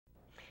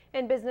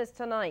In Business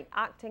Tonight,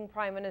 Acting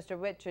Prime Minister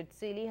Richard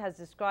Seeley has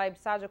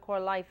described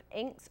Sagicor Life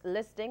Inc.'s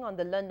listing on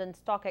the London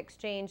Stock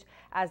Exchange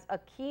as a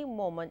key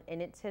moment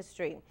in its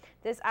history.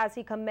 This as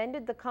he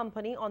commended the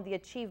company on the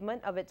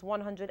achievement of its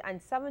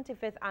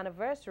 175th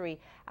anniversary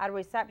at a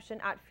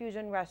reception at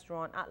Fusion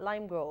Restaurant at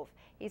Lime Grove.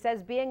 He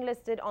says being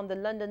listed on the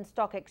London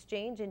Stock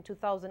Exchange in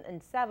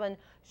 2007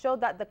 showed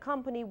that the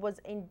company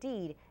was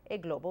indeed a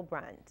global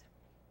brand.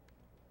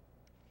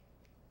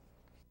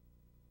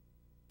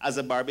 As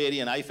a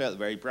Barbadian, I felt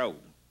very proud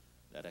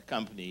that a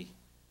company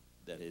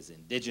that is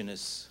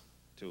indigenous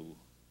to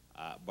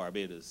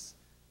Barbados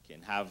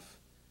can have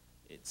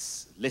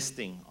its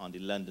listing on the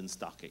London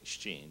Stock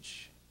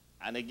Exchange.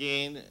 And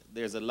again,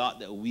 there's a lot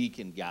that we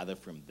can gather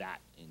from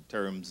that in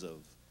terms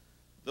of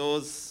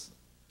those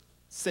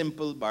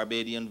simple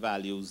Barbadian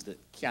values that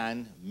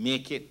can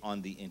make it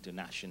on the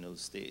international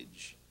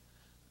stage.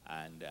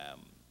 And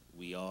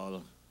we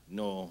all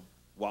know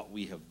what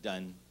we have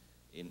done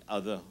in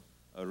other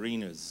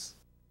arenas.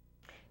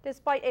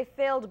 Despite a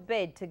failed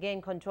bid to gain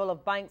control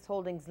of Banks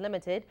Holdings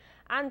Limited,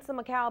 Ansa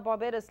Macau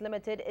Barbados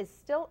Limited is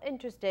still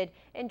interested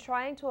in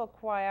trying to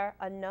acquire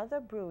another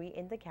brewery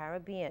in the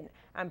Caribbean.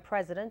 And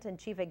President and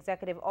Chief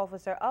Executive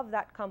Officer of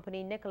that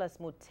company, Nicholas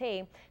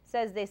Moutet,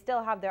 says they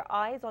still have their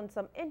eyes on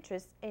some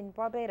interests in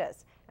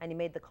Barbados. And he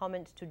made the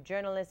comment to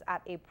journalists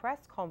at a press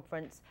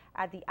conference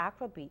at the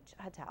Accra Beach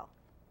Hotel.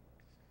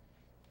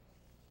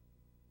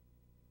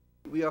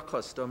 We are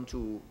accustomed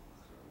to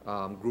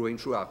growing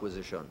through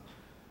acquisition.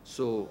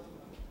 So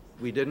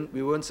we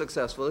weren't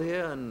successful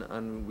here,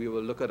 and we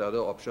will look at other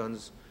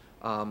options.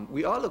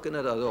 We are looking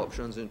at other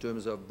options in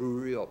terms of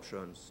brewery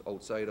options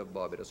outside of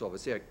Barbados.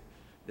 Obviously,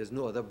 there's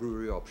no other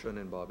brewery option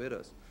in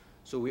Barbados.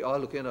 So we are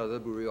looking at other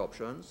brewery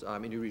options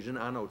in the region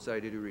and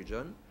outside of the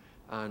region.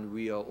 And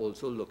we are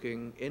also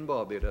looking in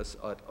Barbados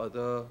at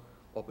other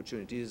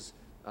opportunities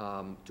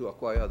to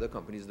acquire other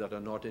companies that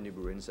are not in the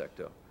brewing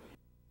sector.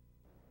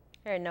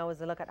 Here now is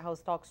a look at how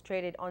stocks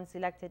traded on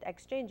selected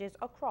exchanges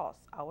across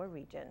our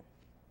region.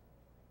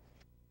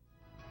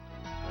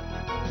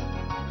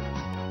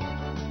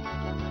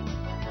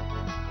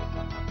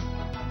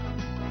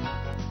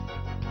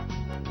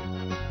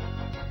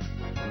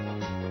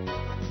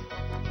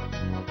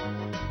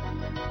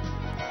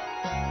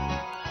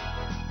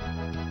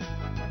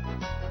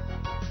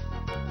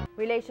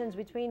 Relations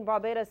between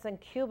Barbados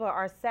and Cuba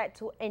are set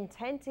to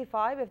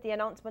intensify with the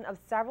announcement of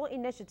several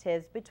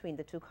initiatives between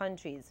the two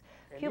countries.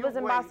 Cuba's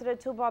ambassador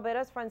to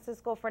Barbados,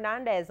 Francisco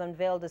Fernandez,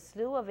 unveiled a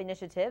slew of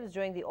initiatives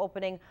during the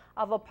opening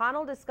of a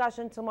panel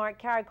discussion to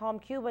mark CARICOM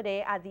Cuba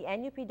Day at the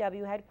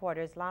NUPW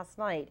headquarters last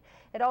night.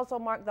 It also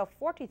marked the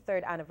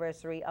 43rd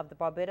anniversary of the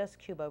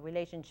Barbados-Cuba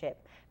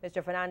relationship.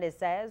 Mr. Fernandez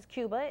says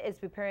Cuba is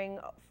preparing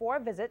for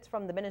visits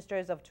from the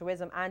Ministers of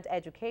Tourism and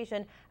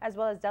Education, as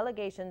well as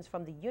delegations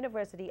from the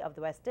University of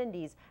the West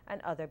Indies and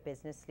other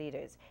business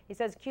leaders. He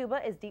says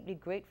Cuba is deeply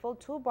grateful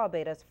to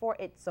Barbados for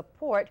its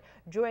support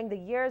during the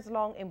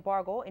years-long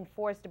embargo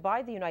enforced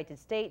by the United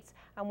States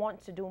and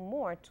wants to do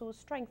more to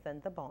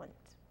strengthen the bond.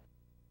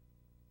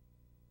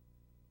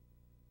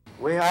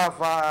 We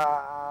have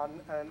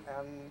an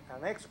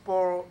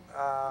export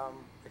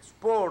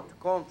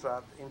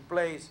contract in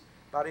place,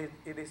 but it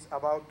is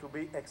about to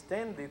be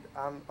extended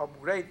and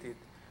upgraded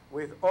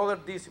with other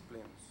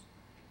disciplines.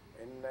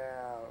 In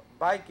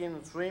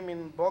biking,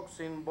 swimming,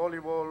 boxing,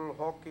 volleyball,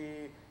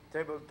 hockey,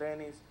 table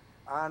tennis,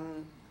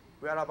 and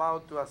we are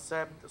about to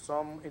accept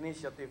some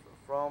initiative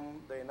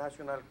from the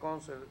National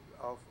Council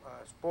of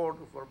Sport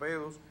for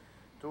Barbados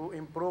to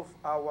improve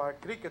our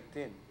cricket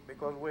team,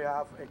 because we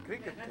have a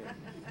cricket team.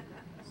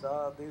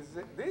 So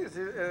this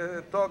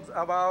talks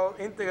about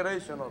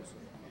integration also.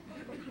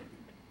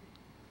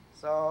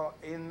 So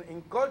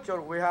in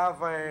culture, we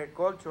have a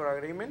cultural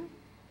agreement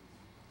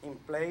in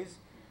place,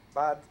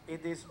 but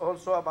it is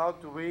also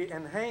about to be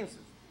enhanced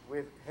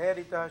with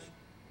heritage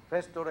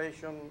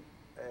restoration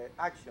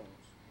actions.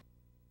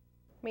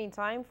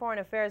 Meantime, Foreign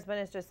Affairs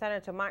Minister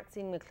Senator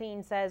Maxine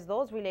McLean says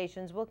those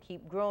relations will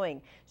keep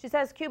growing. She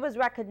says Cuba's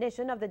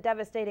recognition of the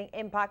devastating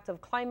impact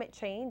of climate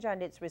change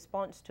and its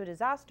response to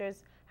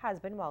disasters has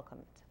been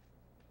welcomed.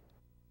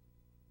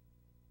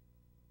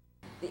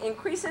 The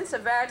increasing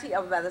severity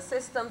of weather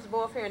systems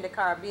both here in the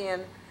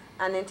Caribbean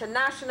and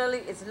internationally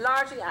is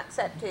largely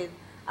accepted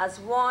as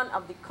one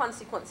of the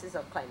consequences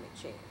of climate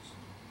change.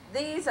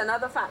 These and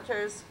other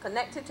factors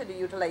connected to the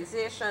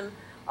utilization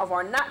of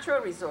our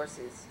natural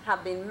resources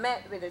have been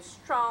met with a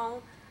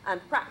strong and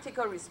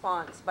practical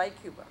response by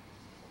Cuba.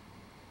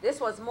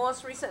 This was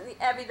most recently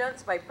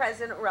evidenced by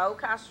President Raul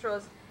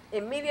Castro's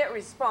immediate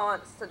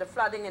response to the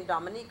flooding in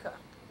Dominica.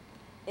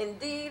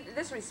 Indeed,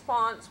 this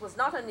response was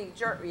not a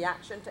knee-jerk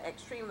reaction to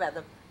extreme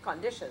weather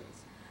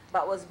conditions,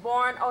 but was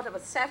born out of a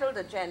settled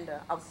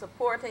agenda of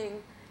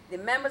supporting the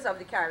members of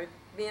the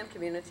Caribbean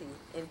community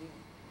in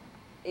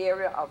the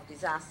area of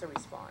disaster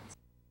response.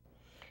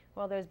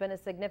 Well, there's been a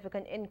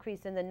significant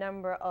increase in the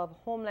number of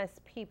homeless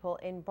people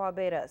in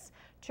Barbados.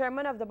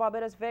 Chairman of the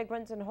Barbados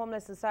Vagrants and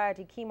Homeless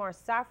Society, Kimar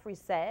Safri,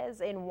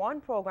 says in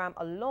one program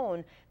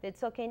alone, they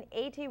took in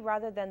 80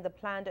 rather than the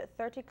planned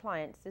 30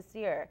 clients this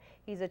year.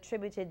 He's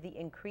attributed the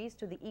increase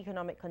to the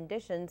economic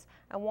conditions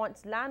and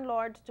wants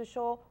landlords to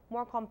show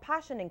more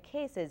compassion in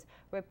cases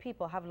where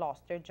people have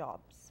lost their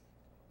jobs.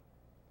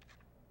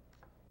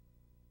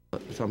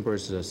 Some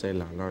persons say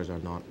landlords are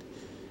not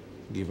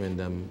giving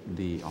them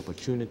the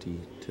opportunity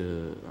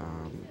to,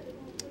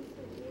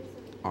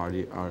 are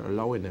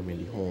allowing them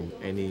in the home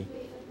any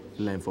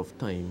length of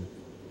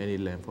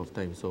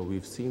time. So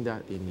we've seen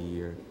that in the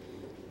year,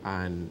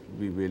 and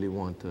we really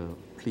want to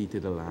plead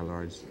to the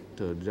landlords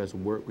to just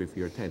work with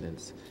your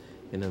tenants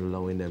and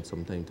allowing them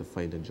some time to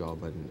find a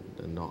job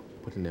and not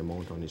putting them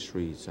out on the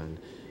streets and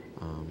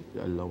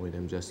allowing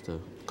them just to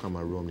come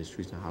and roam the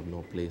streets and have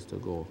no place to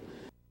go.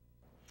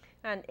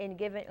 And in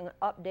giving an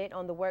update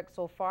on the work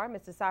so far,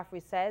 Mr.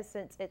 Safri says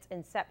since its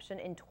inception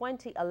in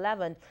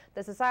 2011,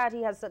 the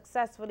society has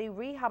successfully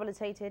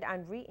rehabilitated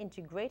and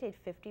reintegrated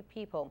 50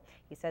 people.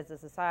 He says the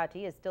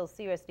society is still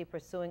seriously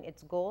pursuing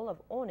its goal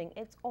of owning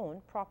its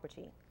own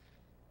property.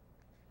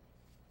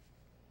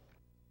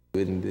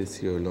 In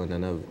this year alone,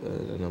 and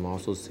I'm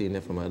also seeing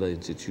it from other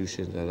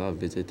institutions that I've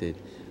visited,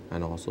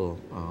 and also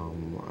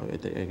I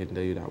can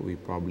tell you that we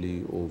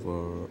probably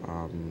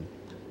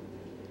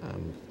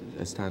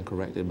I stand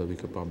corrected, but we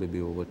could probably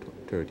be over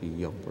 30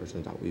 young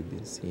persons that we've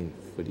been seeing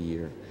for the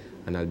year,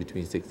 and that's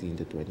between 16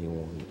 to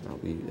 21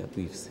 that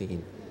we've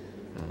seen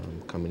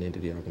coming into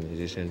the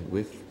organization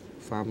with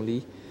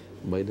family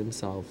by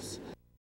themselves.